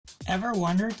Ever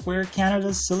wondered where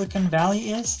Canada's Silicon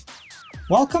Valley is?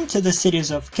 Welcome to the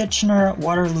cities of Kitchener,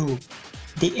 Waterloo.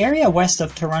 The area west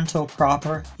of Toronto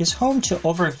proper is home to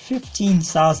over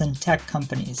 15,000 tech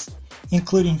companies,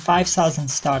 including 5,000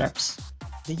 startups.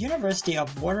 The University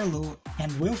of Waterloo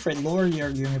and Wilfrid Laurier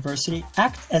University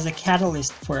act as a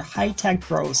catalyst for high-tech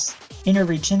growth in a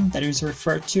region that is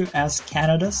referred to as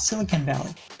Canada's Silicon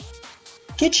Valley.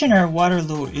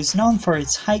 Kitchener-Waterloo is known for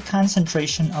its high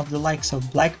concentration of the likes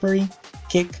of BlackBerry,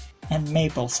 Kik, and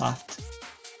MapleSoft.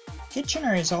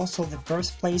 Kitchener is also the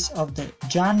birthplace of the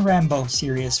John Rambo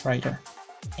series writer,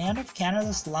 and of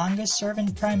Canada's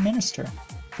longest-serving Prime Minister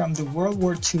from the World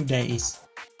War II days.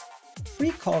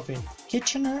 Pre-COVID,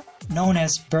 Kitchener, known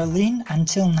as Berlin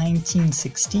until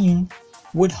 1916,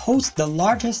 would host the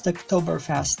largest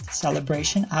Oktoberfest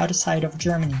celebration outside of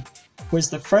Germany, with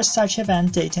the first such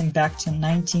event dating back to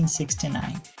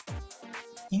 1969.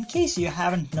 In case you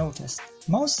haven't noticed,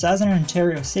 most Southern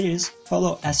Ontario cities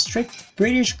follow a strict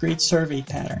British grid survey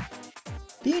pattern.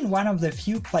 Being one of the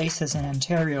few places in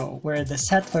Ontario where the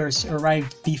settlers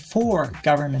arrived before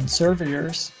government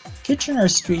surveyors, Kitchener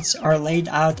streets are laid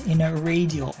out in a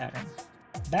radial pattern.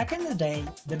 Back in the day,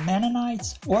 the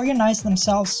Mennonites organized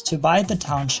themselves to buy the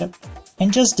township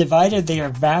and just divided their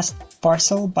vast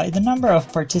parcel by the number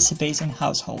of participating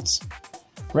households.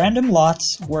 Random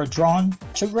lots were drawn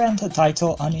to grant a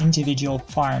title on individual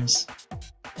farms.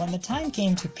 When the time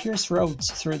came to pierce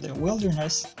roads through the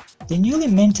wilderness, the newly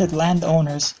minted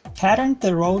landowners patterned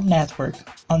the road network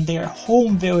on their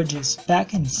home villages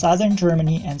back in southern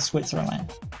Germany and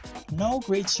Switzerland. No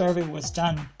grid survey was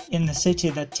done in the city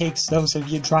that takes those of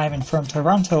you driving from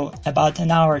Toronto about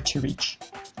an hour to reach.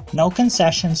 No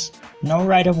concessions, no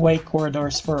right-of-way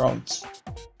corridors for roads.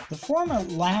 The former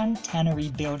land tannery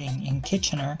building in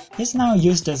Kitchener is now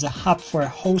used as a hub for a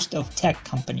host of tech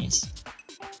companies.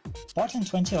 Bought in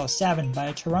 2007 by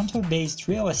a Toronto-based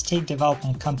real estate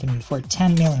development company for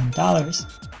 $10 million,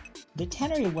 the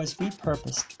tannery was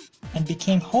repurposed and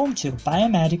became home to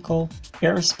biomedical,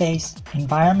 aerospace,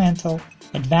 environmental,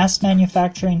 advanced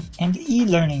manufacturing, and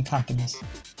e-learning companies.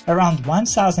 Around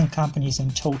 1,000 companies in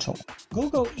total.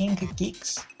 Google Inc.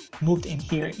 Geeks moved in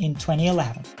here in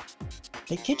 2011.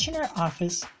 The Kitchener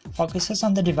office focuses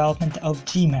on the development of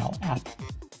Gmail app.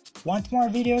 Want more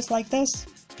videos like this?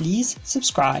 Please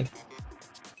subscribe.